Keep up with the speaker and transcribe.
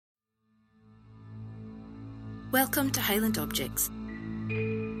Welcome to Highland Objects,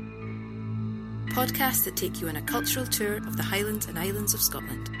 podcasts that take you on a cultural tour of the Highlands and Islands of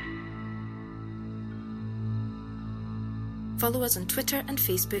Scotland. Follow us on Twitter and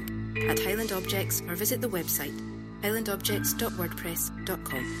Facebook at Highland Objects or visit the website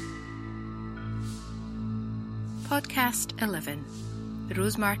highlandobjects.wordpress.com. Podcast 11, the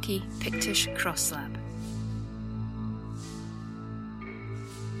Rosemarkie Pictish Cross Slab.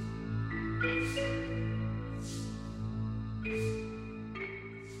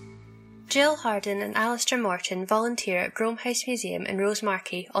 Jill Harden and Alistair Morton volunteer at Grome House Museum in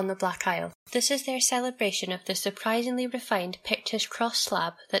Rosemarkie on the Black Isle. This is their celebration of the surprisingly refined Pictish cross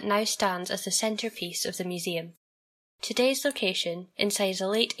slab that now stands as the centrepiece of the museum. Today's location, inside a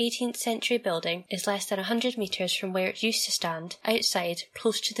late 18th century building, is less than 100 metres from where it used to stand, outside,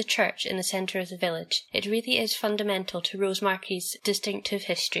 close to the church in the centre of the village. It really is fundamental to Rosemarkie's distinctive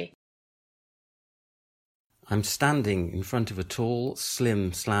history. I'm standing in front of a tall,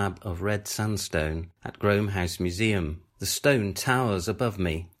 slim slab of red sandstone at Grome House Museum. The stone towers above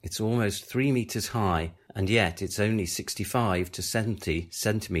me. It's almost 3 metres high, and yet it's only 65 to 70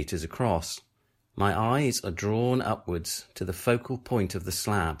 centimetres across. My eyes are drawn upwards to the focal point of the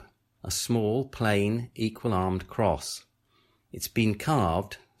slab, a small, plain, equal-armed cross. It's been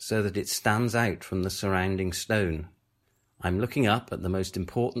carved so that it stands out from the surrounding stone. I'm looking up at the most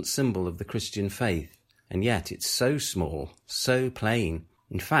important symbol of the Christian faith. And yet it's so small, so plain.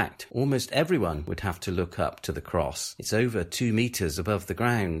 In fact, almost everyone would have to look up to the cross. It's over 2 metres above the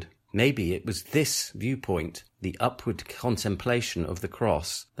ground. Maybe it was this viewpoint, the upward contemplation of the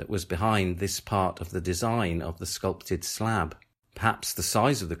cross, that was behind this part of the design of the sculpted slab. Perhaps the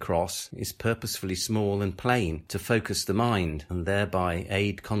size of the cross is purposefully small and plain to focus the mind and thereby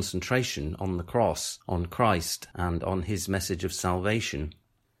aid concentration on the cross, on Christ, and on his message of salvation.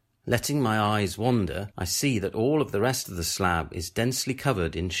 Letting my eyes wander, I see that all of the rest of the slab is densely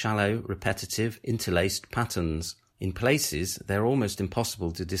covered in shallow, repetitive, interlaced patterns. In places, they're almost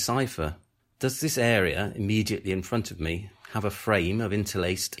impossible to decipher. Does this area immediately in front of me have a frame of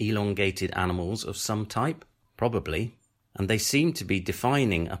interlaced, elongated animals of some type? Probably. And they seem to be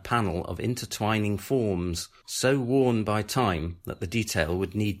defining a panel of intertwining forms, so worn by time that the detail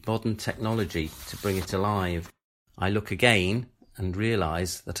would need modern technology to bring it alive. I look again and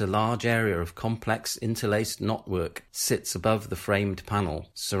realise that a large area of complex interlaced knotwork sits above the framed panel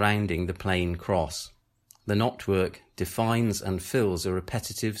surrounding the plain cross. The knotwork defines and fills a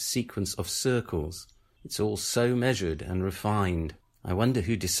repetitive sequence of circles. It's all so measured and refined. I wonder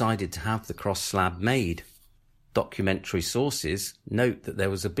who decided to have the cross slab made. Documentary sources note that there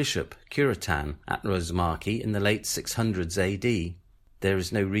was a bishop, Curitan, at Rosemarkie in the late 600s AD. There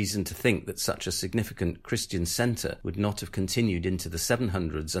is no reason to think that such a significant Christian centre would not have continued into the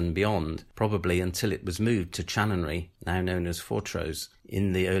 700s and beyond, probably until it was moved to Chanonry, now known as Fortrose,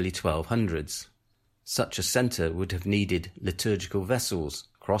 in the early 1200s. Such a centre would have needed liturgical vessels,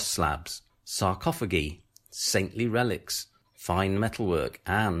 cross slabs, sarcophagi, saintly relics, fine metalwork,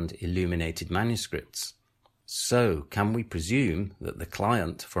 and illuminated manuscripts. So, can we presume that the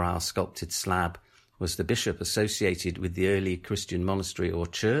client for our sculpted slab was the bishop associated with the early Christian monastery or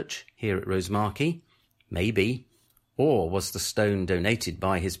church here at Rosemarkie? Maybe. Or was the stone donated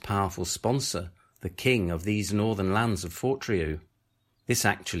by his powerful sponsor, the king of these northern lands of Fortriu? This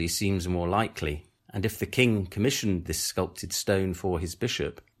actually seems more likely. And if the king commissioned this sculpted stone for his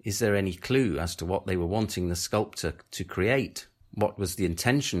bishop, is there any clue as to what they were wanting the sculptor to create? What was the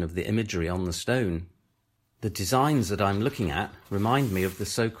intention of the imagery on the stone? The designs that I'm looking at remind me of the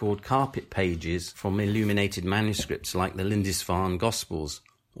so-called carpet pages from illuminated manuscripts like the Lindisfarne Gospels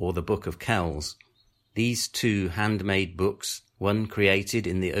or the Book of Kells. These two handmade books, one created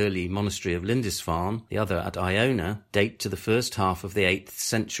in the early monastery of Lindisfarne, the other at Iona, date to the first half of the 8th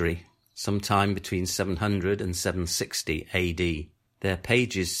century, sometime between 700 and 760 AD. Their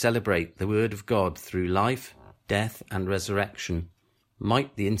pages celebrate the Word of God through life, death and resurrection.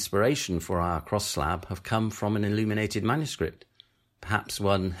 Might the inspiration for our cross slab have come from an illuminated manuscript? Perhaps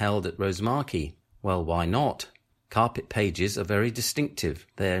one held at Rosemarkie? Well, why not? Carpet pages are very distinctive.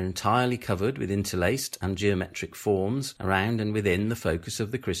 They are entirely covered with interlaced and geometric forms around and within the focus of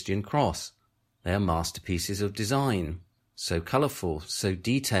the Christian cross. They are masterpieces of design, so colourful, so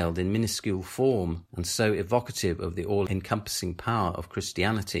detailed in minuscule form, and so evocative of the all-encompassing power of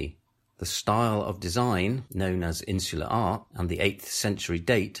Christianity. The style of design, known as insular art, and the 8th century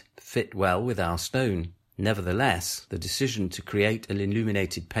date fit well with our stone. Nevertheless, the decision to create an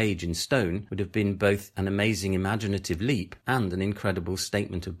illuminated page in stone would have been both an amazing imaginative leap and an incredible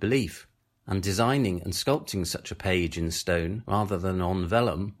statement of belief. And designing and sculpting such a page in stone rather than on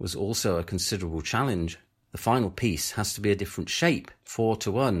vellum was also a considerable challenge. The final piece has to be a different shape,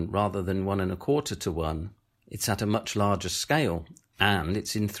 4:1 rather than 1 1/4 to 1. It's at a much larger scale, and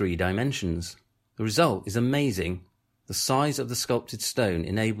it's in 3 dimensions. The result is amazing. The size of the sculpted stone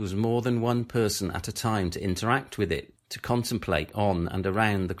enables more than one person at a time to interact with it, to contemplate on and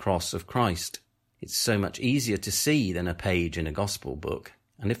around the cross of Christ. It's so much easier to see than a page in a gospel book.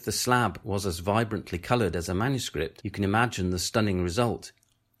 And if the slab was as vibrantly coloured as a manuscript, you can imagine the stunning result,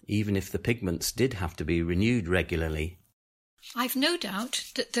 even if the pigments did have to be renewed regularly. I've no doubt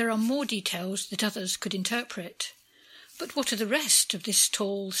that there are more details that others could interpret. But what are the rest of this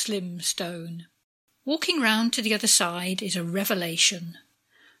tall, slim stone? Walking round to the other side is a revelation.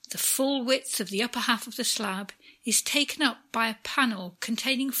 The full width of the upper half of the slab is taken up by a panel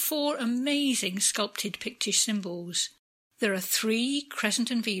containing 4 amazing sculpted Pictish symbols. There are 3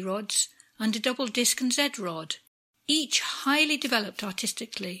 crescent and V rods and a double disc and Z rod, each highly developed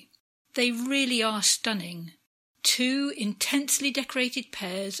artistically. They really are stunning. 2 intensely decorated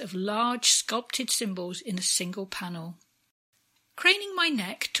pairs of large sculpted symbols in a single panel. Craning my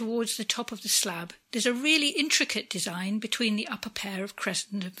neck towards the top of the slab, there's a really intricate design between the upper pair of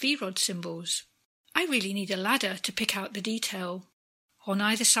crescent and V-rod symbols. I really need a ladder to pick out the detail. On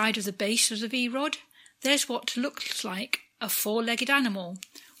either side of the base of the V-rod, there's what looks like a 4-legged animal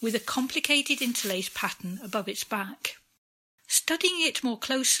with a complicated interlace pattern above its back. Studying it more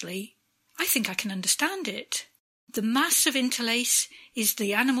closely, I think I can understand it. The mass of interlace is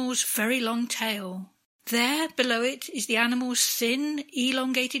the animal's very long tail. There, below it, is the animal's thin,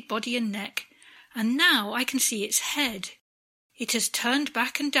 elongated body and neck, and now I can see its head. It has turned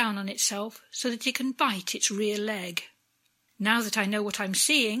back and down on itself so that it can bite its rear leg. Now that I know what I'm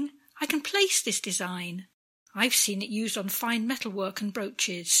seeing, I can place this design. I've seen it used on fine metalwork and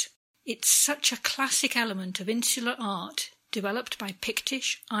brooches. It's such a classic element of insular art, developed by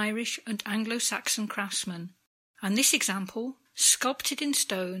Pictish, Irish and Anglo-Saxon craftsmen, and this example, sculpted in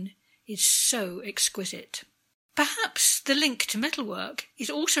stone, is so exquisite. Perhaps the link to metalwork is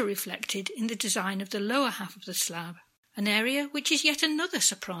also reflected in the design of the lower half of the slab, an area which is yet another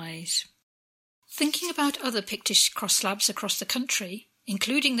surprise. Thinking about other Pictish cross slabs across the country,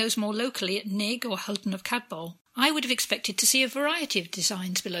 including those more locally at Nigg or Hulton of Cadboll, I would have expected to see a variety of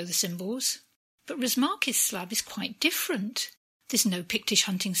designs below the symbols. But Resmarke's slab is quite different. There's no Pictish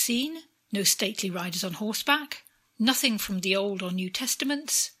hunting scene, no stately riders on horseback, nothing from the Old or New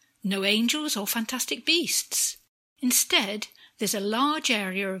Testaments, no angels or fantastic beasts. Instead, there's a large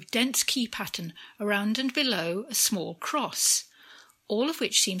area of dense key pattern around and below a small cross, all of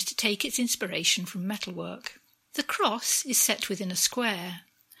which seems to take its inspiration from metalwork. The cross is set within a square,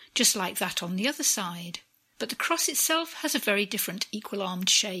 just like that on the other side, but the cross itself has a very different equal-armed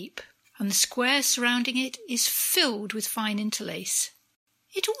shape, and the square surrounding it is filled with fine interlace.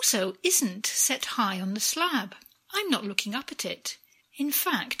 It also isn't set high on the slab. I'm not looking up at it. In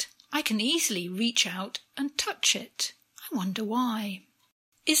fact, I can easily reach out and touch it. I wonder why.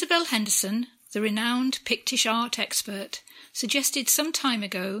 Isabel Henderson, the renowned Pictish art expert, suggested some time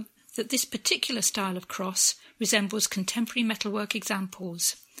ago that this particular style of cross resembles contemporary metalwork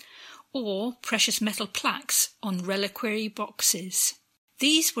examples, or precious metal plaques on reliquary boxes.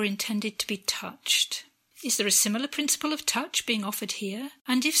 These were intended to be touched. Is there a similar principle of touch being offered here?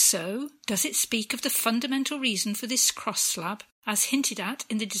 And if so, does it speak of the fundamental reason for this cross slab, as hinted at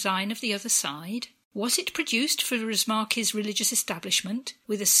in the design of the other side? Was it produced for Resmarke's religious establishment,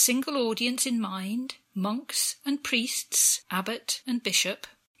 with a single audience in mind, monks and priests, abbot and bishop?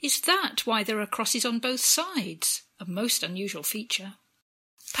 Is that why there are crosses on both sides? A most unusual feature.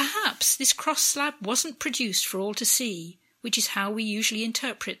 Perhaps this cross slab wasn't produced for all to see, which is how we usually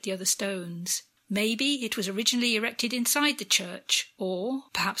interpret the other stones. Maybe it was originally erected inside the church, or,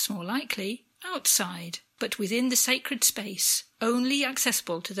 perhaps more likely, outside, but within the sacred space, only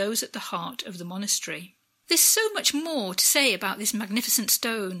accessible to those at the heart of the monastery. There's so much more to say about this magnificent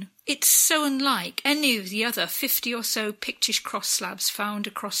stone. It's so unlike any of the other 50 or so Pictish cross slabs found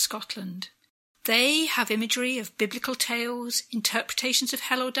across Scotland. They have imagery of biblical tales, interpretations of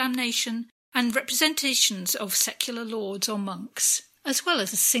hell or damnation, and representations of secular lords or monks, as well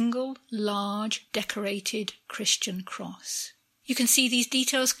as a single, large, decorated Christian cross. You can see these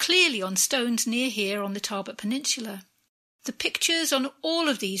details clearly on stones near here on the Tarbert Peninsula. The pictures on all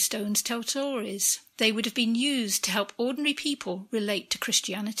of these stones tell stories. They would have been used to help ordinary people relate to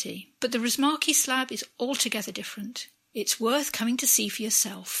Christianity. But the Resmarke slab is altogether different. It's worth coming to see for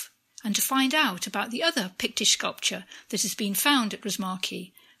yourself, and to find out about the other Pictish sculpture that has been found at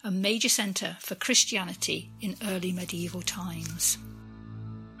Resmarke, a major centre for Christianity in early medieval times.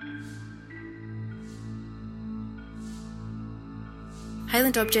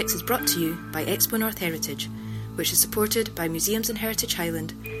 Highland Objects is brought to you by Expo North Heritage, which is supported by Museums and Heritage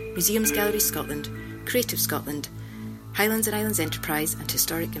Highland, Museums Galleries Scotland, Creative Scotland, Highlands and Islands Enterprise and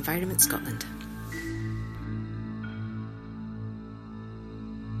Historic Environment Scotland.